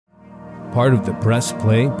part of the Press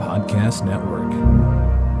Play Podcast Network.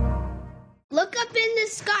 Look up in the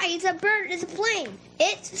sky. It's a bird. It's a plane.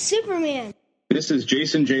 It's Superman. This is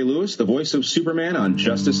Jason J. Lewis, the voice of Superman on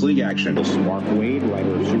Justice League Action. This is Mark Wade,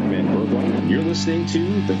 writer of Superman Birthright. You're listening to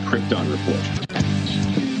the Krypton Report.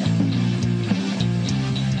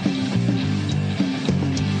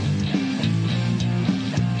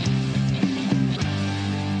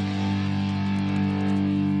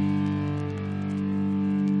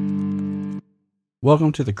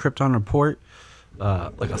 Welcome to the Krypton Report,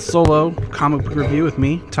 like a solo comic book review with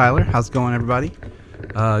me, Tyler. How's it going, everybody?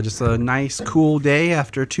 Just a nice, cool day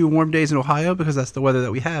after 2 warm days in Ohio, because that's the weather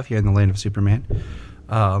that we have here in the land of Superman.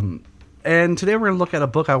 And today we're going to look at a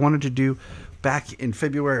book I wanted to do back in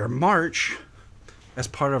February or March as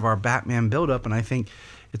part of our Batman build-up, and I think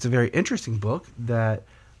it's a very interesting book that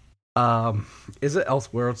is an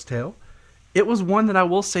Elseworlds tale. It was one that I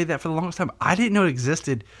will say that for the longest time, I didn't know it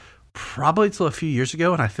existed probably till a few years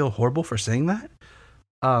ago, and I feel horrible for saying that.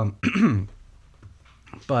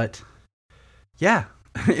 But yeah,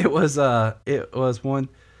 it was one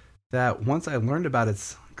that once I learned about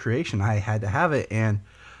its creation, I had to have it, and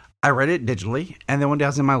I read it digitally. And then one day I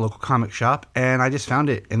was in my local comic shop, and I just found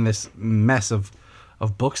it in this mess of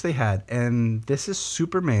books they had. And this is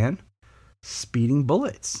Superman Speeding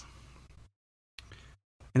Bullets.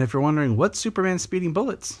 And if you're wondering what's Superman Speeding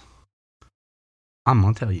Bullets, I'm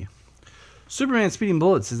gonna tell you. Superman Speeding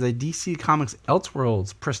Bullets is a DC Comics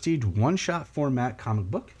Elseworlds prestige one-shot format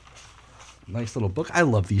comic book. Nice little book. I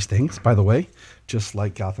love these things, by the way, just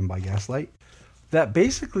like Gotham by Gaslight. That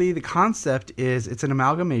basically the concept is it's an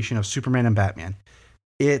amalgamation of Superman and Batman.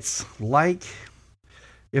 It's like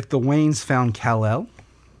if the Waynes found Kal-El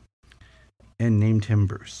and named him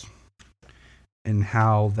Bruce, and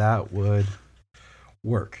how that would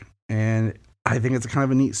work. And I think it's kind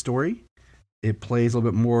of a neat story. It plays a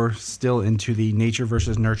little bit more still into the nature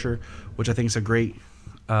versus nurture, which I think is a great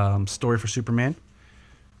story for Superman.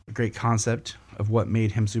 A great concept of what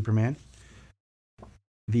made him Superman.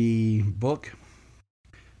 The book,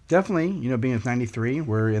 definitely, being in 93,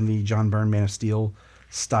 we're in the John Byrne Man of Steel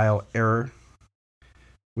style era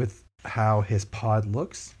with how his pod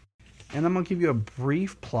looks. And I'm going to give you a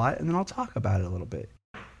brief plot, and then I'll talk about it a little bit.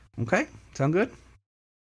 Okay? Sound good?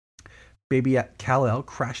 Baby Kal-El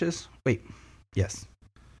crashes... Wait... Yes.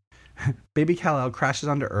 Baby Kal-El crashes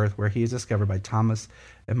onto Earth, where he is discovered by Thomas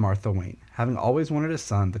and Martha Wayne. Having always wanted a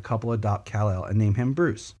son, the couple adopt Kal-El and name him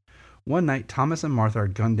Bruce. One night, Thomas and Martha are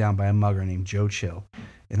gunned down by a mugger named Joe Chill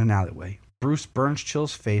in an alleyway. Bruce burns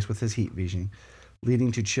Chill's face with his heat vision,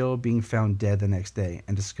 leading to Chill being found dead the next day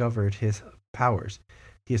and discovered his powers.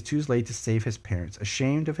 He is too late to save his parents.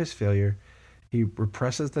 Ashamed of his failure, he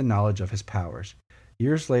represses the knowledge of his powers.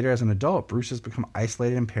 Years later, as an adult, Bruce has become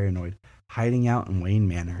isolated and paranoid, hiding out in Wayne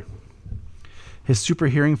Manor. His super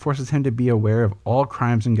hearing forces him to be aware of all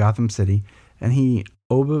crimes in Gotham City, and he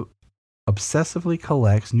obsessively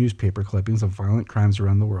collects newspaper clippings of violent crimes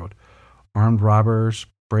around the world. Armed robbers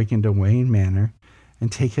break into Wayne Manor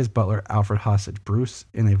and take his butler Alfred hostage. Bruce,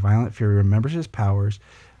 in a violent fury, remembers his powers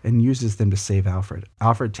and uses them to save Alfred.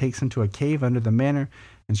 Alfred takes him to a cave under the manor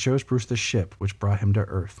and shows Bruce the ship which brought him to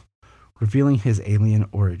Earth, revealing his alien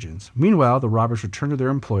origins. Meanwhile, the robbers return to their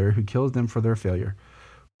employer, who kills them for their failure.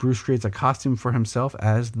 Bruce creates a costume for himself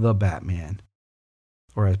as the Batman,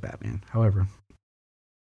 or as Batman, however,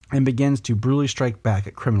 and begins to brutally strike back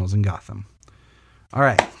at criminals in Gotham. All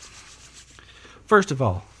right. First of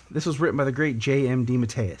all, this was written by the great J.M.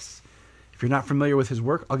 DeMatteis. If you're not familiar with his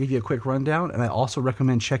work, I'll give you a quick rundown, and I also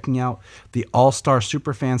recommend checking out the All-Star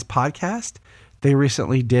Superfans podcast. They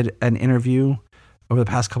recently did an interview over the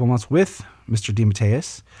past couple months with Mr.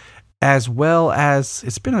 DeMatteis, as well as,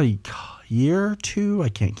 it's been a year or two, I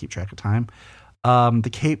can't keep track of time. The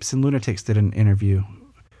Capes and Lunatics did an interview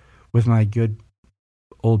with my good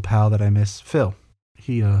old pal that I miss, Phil.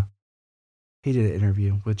 He did an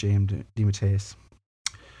interview with J.M. DeMatteis.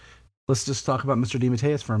 Let's just talk about Mr.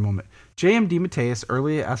 DeMatteis for a moment. J.M. DeMatteis'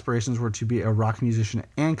 early aspirations were to be a rock musician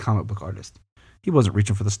and comic book artist. He wasn't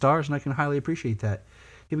reaching for the stars, and I can highly appreciate that.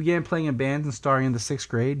 He began playing in bands and starring in the 6th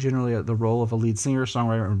grade, generally the role of a lead singer,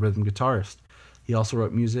 songwriter, and rhythm guitarist. He also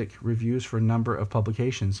wrote music reviews for a number of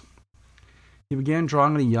publications. He began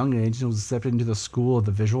drawing at a young age and was accepted into the School of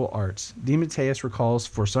the Visual Arts. DeMatteis recalls,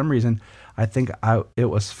 for some reason, I think it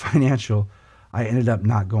was financial, I ended up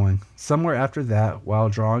not going. Somewhere after that, while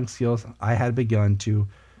drawing skills I had begun to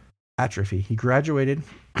atrophy. He graduated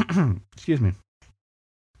from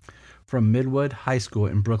Midwood High School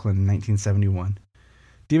in Brooklyn in 1971.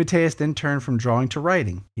 DeMatteis then turned from drawing to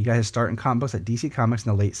writing. He got his start in comic books at DC Comics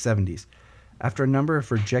in the late 70s. After a number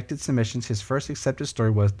of rejected submissions, his first accepted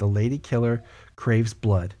story was The Lady Killer Craves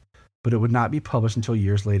Blood, but it would not be published until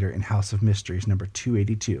years later in House of Mysteries, number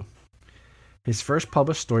 282. His first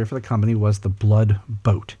published story for the company was The Blood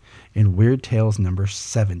Boat in Weird Tales number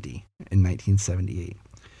 70 in 1978.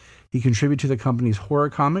 He contributed to the company's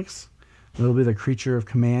horror comics, notably The Creature of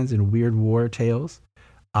Commands and Weird War Tales,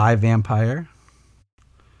 I, Vampire.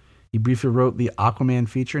 He briefly wrote the Aquaman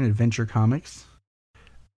feature in Adventure Comics.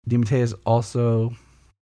 DeMatteis also,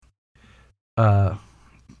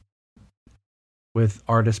 with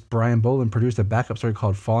artist Brian Boland, produced a backup story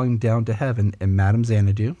called Falling Down to Heaven and Madame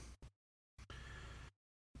Xanadu.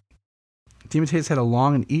 DeMatteis had a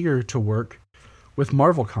long and eager to work with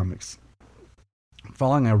Marvel Comics,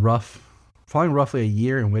 following roughly a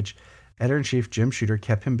year in which editor-in-chief Jim Shooter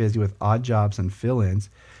kept him busy with odd jobs and fill-ins.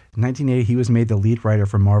 In 1980, he was made the lead writer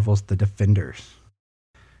for Marvel's The Defenders,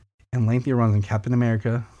 and lengthy runs in Captain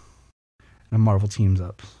America and Marvel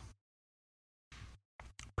Teams-Ups.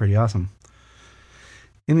 Pretty awesome.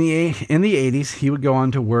 In the 80s, he would go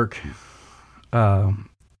on to work.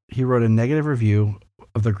 He wrote a negative review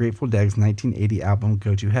of the Grateful Dead's 1980 album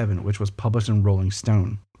Go to Heaven, which was published in Rolling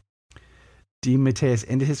Stone. DeMatteis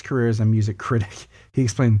ended his career as a music critic. He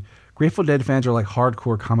explained, Grateful Dead fans are like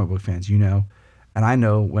hardcore comic book fans, you know, and I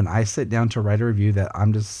know when I sit down to write a review that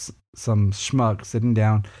I'm just some schmuck sitting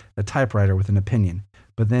down at a typewriter with an opinion,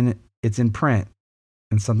 but then it's in print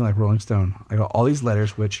in something like Rolling Stone. I got all these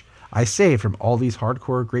letters, which I saved from all these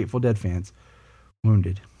hardcore Grateful Dead fans.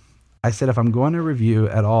 Wounded. I said, if I'm going to review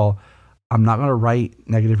at all, I'm not going to write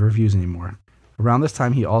negative reviews anymore. Around this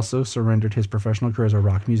time, he also surrendered his professional career as a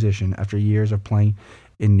rock musician after years of playing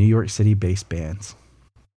in New York City-based bands.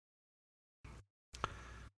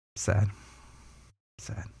 Sad.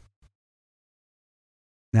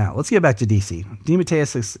 Now, let's get back to DC.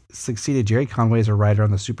 DeMatteis succeeded Jerry Conway as a writer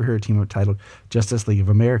on the superhero team titled Justice League of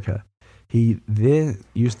America. He then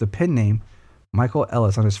used the pen name Michael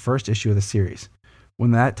Ellis on his first issue of the series.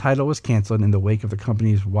 When that title was canceled in the wake of the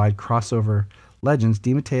company's wide crossover Legends,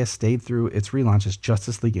 DeMatteis stayed through its relaunch as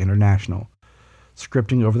Justice League International,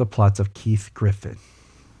 scripting over the plots of Keith Giffen.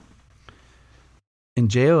 In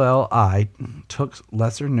JLL, I took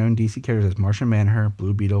lesser-known DC characters as Martian Manhunter,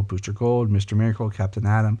 Blue Beetle, Booster Gold, Mr. Miracle, Captain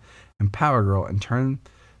Atom, and Power Girl, and turned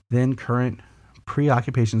then current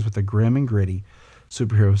preoccupations with the grim and gritty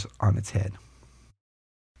superheroes on its head.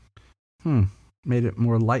 Made it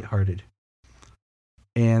more lighthearted.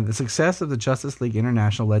 And the success of the Justice League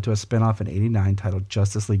International led to a spinoff in '89 titled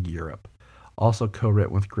Justice League Europe, also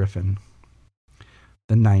co-written with Giffen.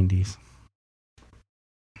 The 90s.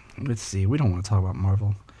 Let's see, we don't want to talk about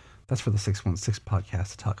Marvel. That's for the 616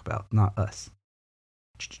 podcast to talk about, not us.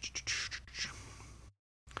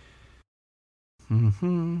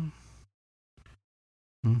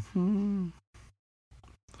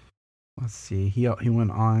 Let's see, he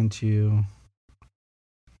went on to...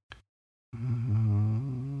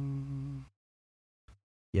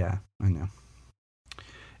 yeah, I know.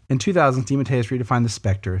 In 2000, DeMatteis redefined the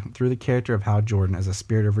Spectre through the character of Hal Jordan as a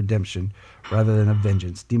spirit of redemption rather than of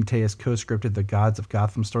vengeance. DeMatteis co-scripted the Gods of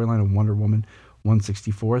Gotham storyline of Wonder Woman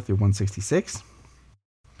 164 through 166.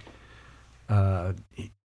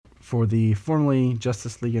 For the formerly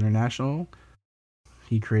Justice League International,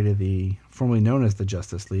 he created the formerly known as the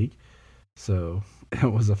Justice League. So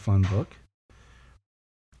it was a fun book.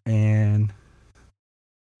 And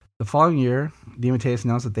the following year, DeMatteis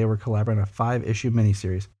announced that they were collaborating on a 5-issue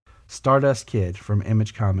miniseries, Stardust Kid from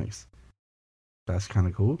Image Comics. That's kind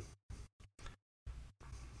of cool.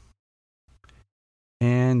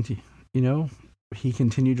 And, you know, he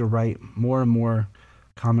continued to write more and more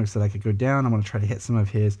comics that I could go down. I'm going to try to hit some of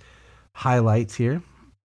his highlights here.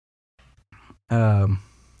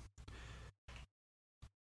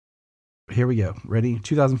 Here we go. Ready?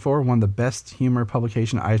 2004 won the Best Humor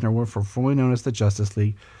Publication Eisner Award for formerly known as the Justice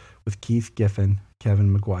League with Keith Giffen,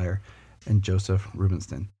 Kevin McGuire, and Joseph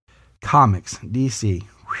Rubinstein. Comics, DC.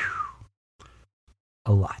 Whew.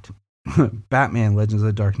 A lot. Batman, Legends of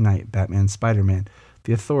the Dark Knight, Batman, Spider-Man,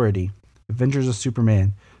 The Authority, Adventures of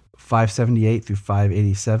Superman, 578 through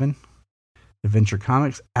 587, Adventure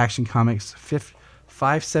Comics, Action Comics,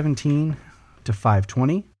 517 to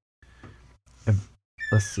 520.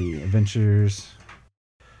 Let's see, Adventures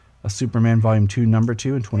of Superman Volume 2, Number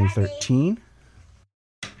 2 in 2013.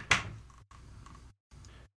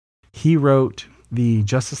 He wrote the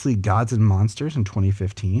Justice League Gods and Monsters in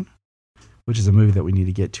 2015, which is a movie that we need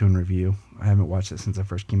to get to and review. I haven't watched it since it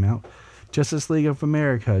first came out. Justice League of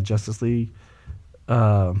America, Justice League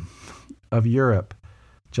of Europe,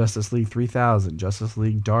 Justice League 3000, Justice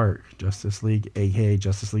League Dark, Justice League, aka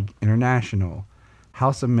Justice League International,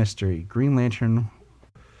 House of Mystery, Green Lantern,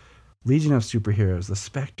 Legion of Superheroes, The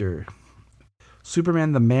Spectre,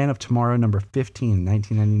 Superman the Man of Tomorrow, number 15,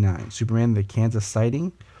 1999, Superman the Kansas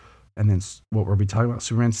Sighting, and then what we'll be talking about,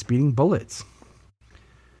 Superman Speeding Bullets.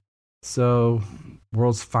 So,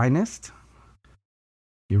 World's Finest.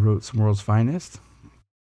 He wrote some World's Finest.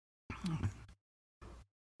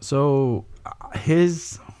 So,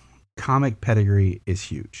 his comic pedigree is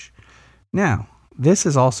huge. Now, this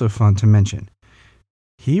is also fun to mention.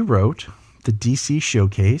 He wrote the DC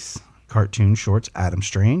Showcase cartoon shorts Adam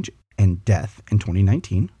Strange and Death in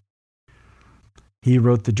 2019. He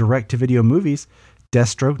wrote the direct-to-video movies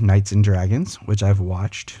Deathstroke, Knights and Dragons, which I've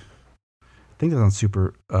watched. I think that's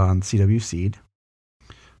on CW Seed.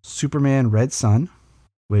 Superman Red Sun,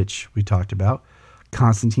 which we talked about.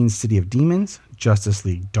 Constantine City of Demons, Justice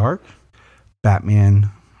League Dark, Batman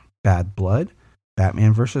Bad Blood,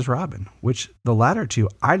 Batman vs. Robin, which the latter two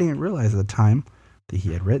I didn't realize at the time that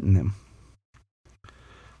he had written them.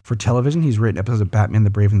 For television, he's written episodes of Batman the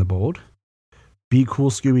Brave and the Bold, Be Cool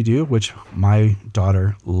Scooby-Doo, which my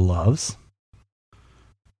daughter loves,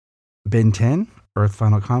 Ben 10, Earth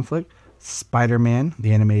Final Conflict, Spider-Man,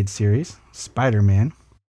 the animated series, Spider-Man,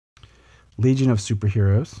 Legion of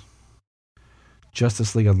Superheroes,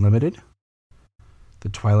 Justice League Unlimited, The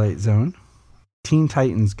Twilight Zone, Teen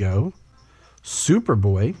Titans Go,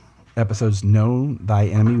 Superboy, episodes Know Thy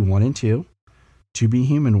Enemy 1 and 2, To Be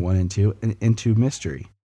Human 1 and 2, and Into Mystery,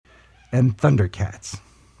 and Thundercats.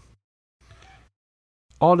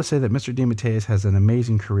 All to say that Mr. DeMatteis has an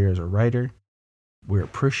amazing career as a writer. We're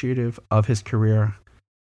appreciative of his career,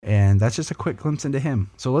 and that's just a quick glimpse into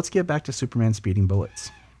him. So let's get back to Superman Speeding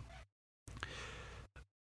Bullets.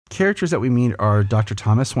 Characters that we meet are Dr.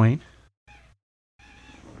 Thomas Wayne.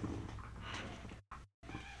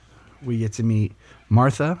 We get to meet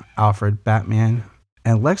Martha, Alfred, Batman,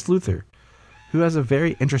 and Lex Luthor, who has a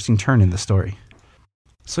very interesting turn in the story.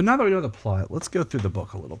 So now that we know the plot, let's go through the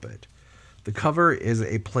book a little bit. The cover is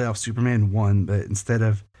a play off Superman 1, but instead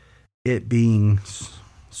of it being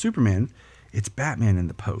Superman, it's Batman in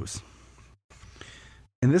the pose.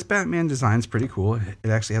 And this Batman design is pretty cool. It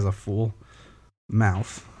actually has a full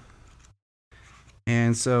mouth.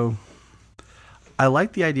 And so I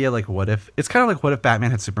like the idea, like, what if, it's kind of like what if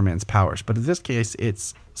Batman had Superman's powers, but in this case,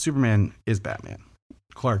 it's Superman is Batman.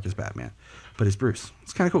 Clark is Batman, but it's Bruce.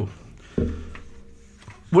 It's kind of cool.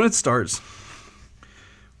 When it starts,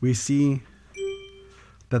 we see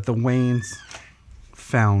that the Waynes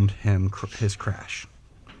found his crash.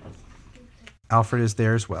 Alfred is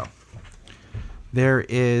there as well. There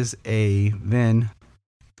is a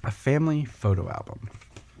family photo album.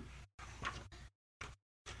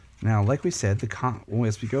 Now, like we said,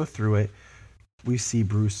 as we go through it, we see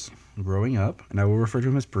Bruce growing up, and I will refer to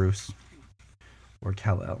him as Bruce or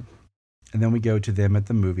Kal-El. And then we go to them at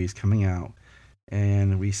the movies coming out,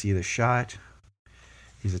 and we see the shot.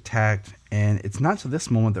 He's attacked, and it's not to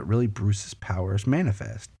this moment that really Bruce's powers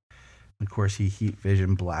manifest. Of course, he heat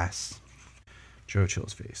vision blasts Joe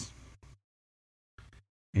Chill's face.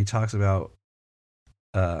 And he talks about,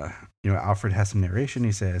 Alfred has some narration.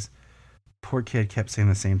 He says, poor kid kept saying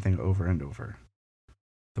the same thing over and over.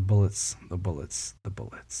 The bullets, the bullets, the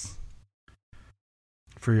bullets.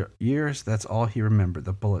 For years, that's all he remembered.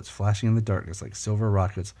 The bullets flashing in the darkness like silver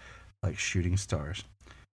rockets, like shooting stars.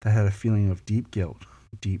 That had a feeling of deep guilt,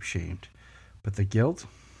 deep shamed. But the guilt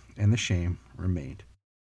and the shame remained.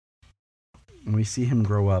 And we see him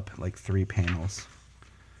grow up like 3 panels.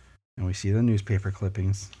 And we see the newspaper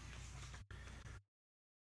clippings.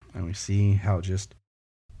 And we see how just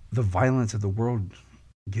the violence of the world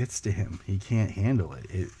gets to him. He can't handle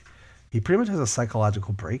it. He pretty much has a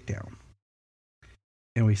psychological breakdown.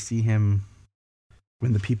 And we see him,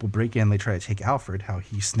 when the people break in, they try to take Alfred, how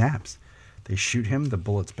he snaps. They shoot him, the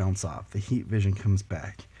bullets bounce off. The heat vision comes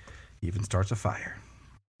back. He even starts a fire.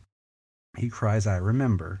 He cries, I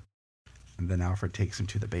remember. And then Alfred takes him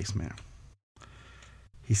to the basement.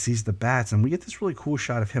 He sees the bats, and we get this really cool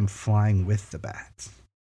shot of him flying with the bats.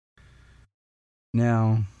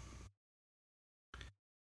 Now,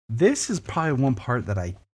 this is probably one part that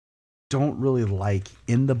I don't really like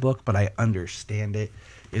in the book, but I understand it,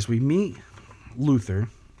 is we meet Luthor,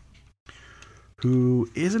 who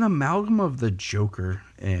is an amalgam of the Joker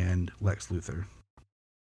and Lex Luthor.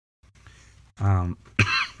 And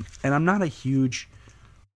I'm not a huge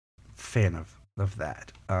fan of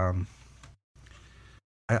that.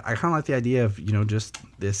 I kind of like the idea of, just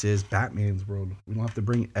this is Batman's world. We don't have to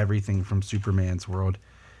bring everything from Superman's world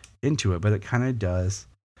into it, but it kind of does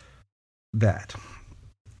that.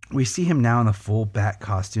 We see him now in a full bat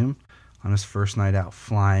costume on his first night out,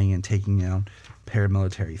 flying and taking down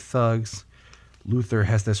paramilitary thugs. Luthor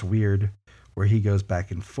has this weird where he goes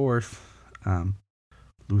back and forth.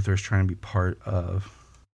 Luthor's trying to be part of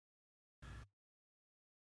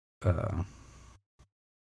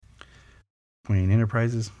Wayne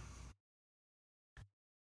Enterprises.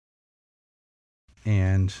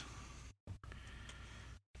 And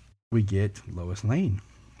we get Lois Lane.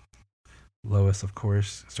 Lois, of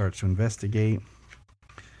course, starts to investigate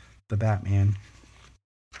the Batman.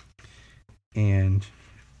 And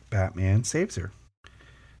Batman saves her.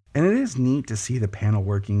 And it is neat to see the panel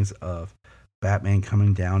workings of Batman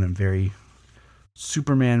coming down in very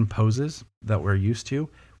Superman poses that we're used to.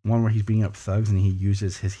 One where he's beating up thugs and he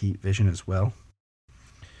uses his heat vision as well.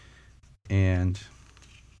 And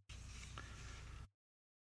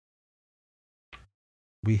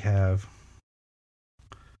we have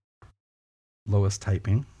Lois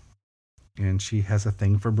typing, and she has a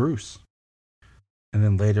thing for Bruce. And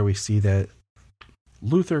then later we see that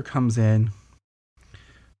Luthor comes in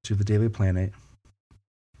to the Daily Planet,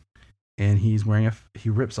 and he's wearing he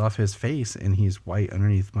rips off his face, and he's white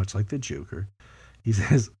underneath, much like the Joker. He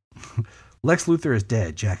says, Lex Luthor is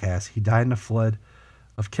dead, jackass. He died in a flood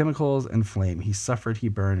of chemicals and flame. He suffered, he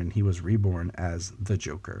burned, and he was reborn as the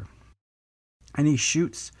Joker. And he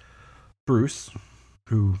shoots Bruce,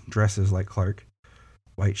 who dresses like Clark,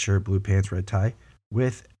 white shirt, blue pants, red tie,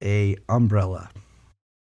 with a umbrella.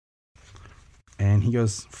 And he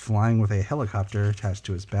goes flying with a helicopter attached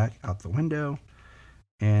to his back out the window,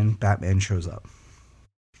 and Batman shows up.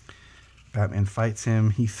 Batman fights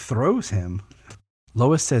him. He throws him.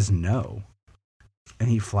 Lois says no, and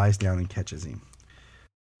he flies down and catches him.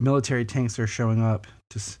 Military tanks are showing up.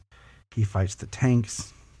 He fights the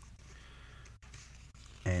tanks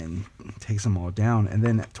and takes them all down. And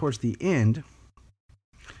then towards the end,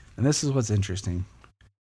 and this is what's interesting.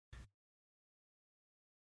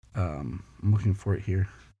 I'm looking for it here.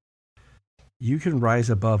 You can rise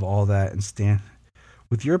above all that and stand.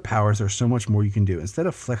 With your powers, there's so much more you can do. Instead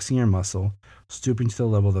of flexing your muscle, stooping to the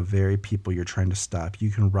level of the very people you're trying to stop,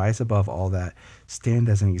 you can rise above all that, stand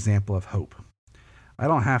as an example of hope. I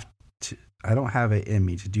don't have it in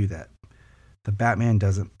me to do that. The Batman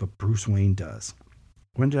doesn't, but Bruce Wayne does.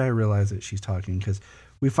 When did I realize that she's talking? Because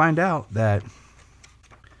we find out that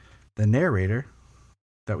the narrator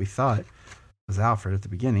that we thought was Alfred at the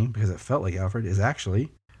beginning, because it felt like Alfred, is actually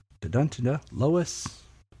Lois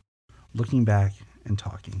looking back and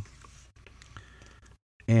talking.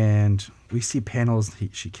 And we see panels.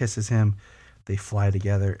 She kisses him. They fly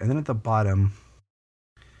together. And then at the bottom,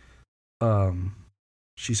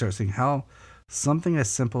 she starts saying how something as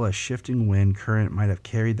simple as shifting wind current might have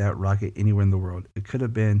carried that rocket anywhere in the world. It could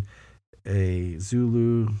have been a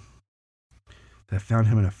Zulu that found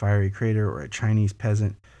him in a fiery crater, or a Chinese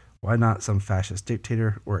peasant. Why not some fascist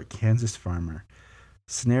dictator or a Kansas farmer?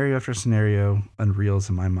 Scenario after scenario unreels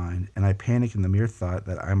in my mind, and I panic in the mere thought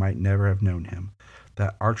that I might never have known him,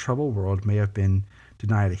 that our troubled world may have been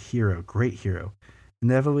denied a hero, great hero.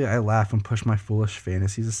 Inevitably, I laugh and push my foolish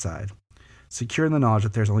fantasies aside, secure in the knowledge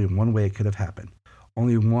that there's only one way it could have happened,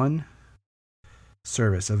 only one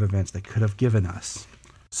service of events that could have given us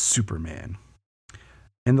Superman.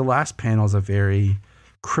 And the last panel is a very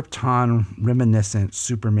Krypton reminiscent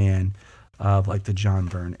Superman of like the John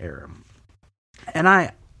Byrne era. And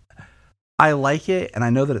I like it, and I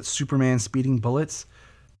know that it's Superman speeding bullets,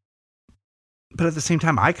 but at the same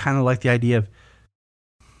time, I kind of like the idea of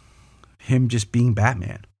him just being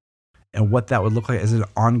Batman and what that would look like as an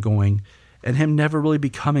ongoing, and him never really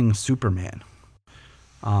becoming Superman.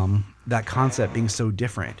 That concept being so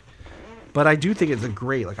different. But I do think it's a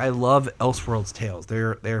great, I love Elseworlds tales.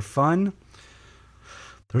 They're fun.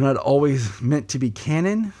 They're not always meant to be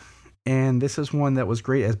canon. And this is one that was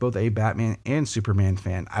great as both a Batman and Superman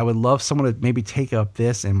fan. I would love someone to maybe take up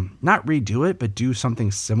this and not redo it, but do something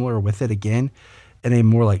similar with it again in a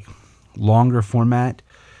more longer format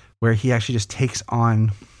where he actually just takes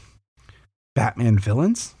on Batman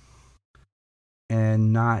villains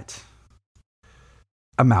and not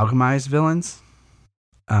amalgamized villains.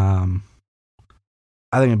 I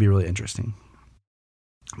think it'd be really interesting.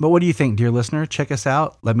 But what do you think, dear listener? Check us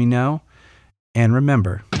out. Let me know. And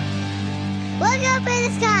remember, look up in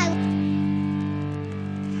the sky.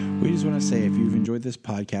 We just want to say, if you've enjoyed this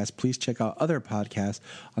podcast, please check out other podcasts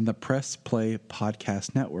on the Press Play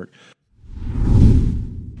Podcast Network.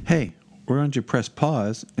 Hey, we're going to press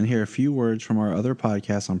pause and hear a few words from our other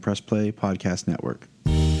podcasts on Press Play Podcast Network.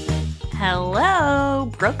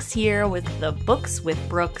 Hello, Brooks here with the Books with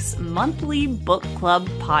Brooks monthly book club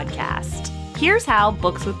podcast. Here's how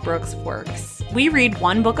Books with Brooks works. We read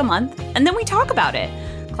one book a month, and then we talk about it.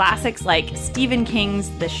 classics like Stephen King's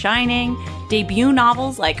The Shining, debut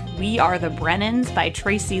novels like We Are the Brennans by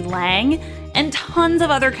Tracy Lang, and tons of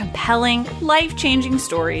other compelling, life-changing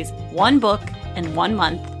stories, one book and 1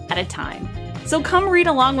 month at a time. So come read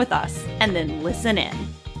along with us and then listen in.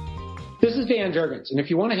 This is Dan Jurgens, and if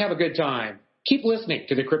you want to have a good time, keep listening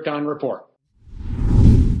to the Krypton Report.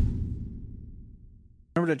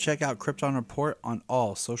 Remember to check out Krypton Report on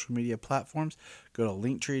all social media platforms. Go to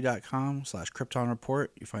linktree.com/Krypton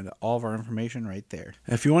Report. You find all of our information right there.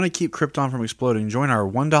 And if you want to keep Krypton from exploding, join our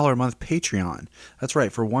 $1 a month Patreon. That's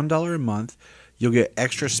right, for $1 a month, you'll get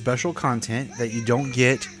extra special content that you don't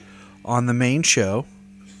get on the main show,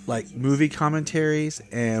 like movie commentaries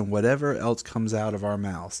and whatever else comes out of our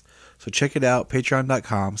mouths. So check it out,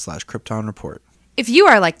 patreon.com/Krypton Report. If you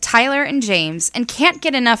are like Tyler and James and can't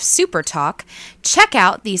get enough Super Talk, check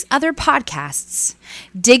out these other podcasts.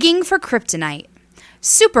 Digging for Kryptonite,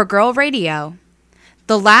 Supergirl Radio,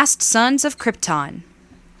 The Last Sons of Krypton,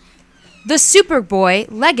 the Superboy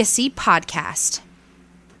Legacy Podcast,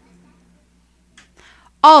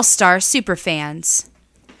 All-Star Superfans,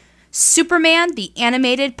 Superman the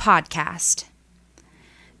Animated Podcast,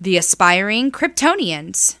 The Aspiring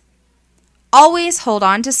Kryptonians, Always Hold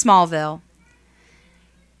On to Smallville,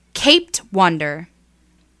 Caped Wonder,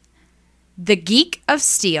 The Geek of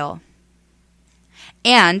Steel,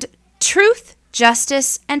 and Truth,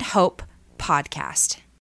 Justice, and Hope podcast.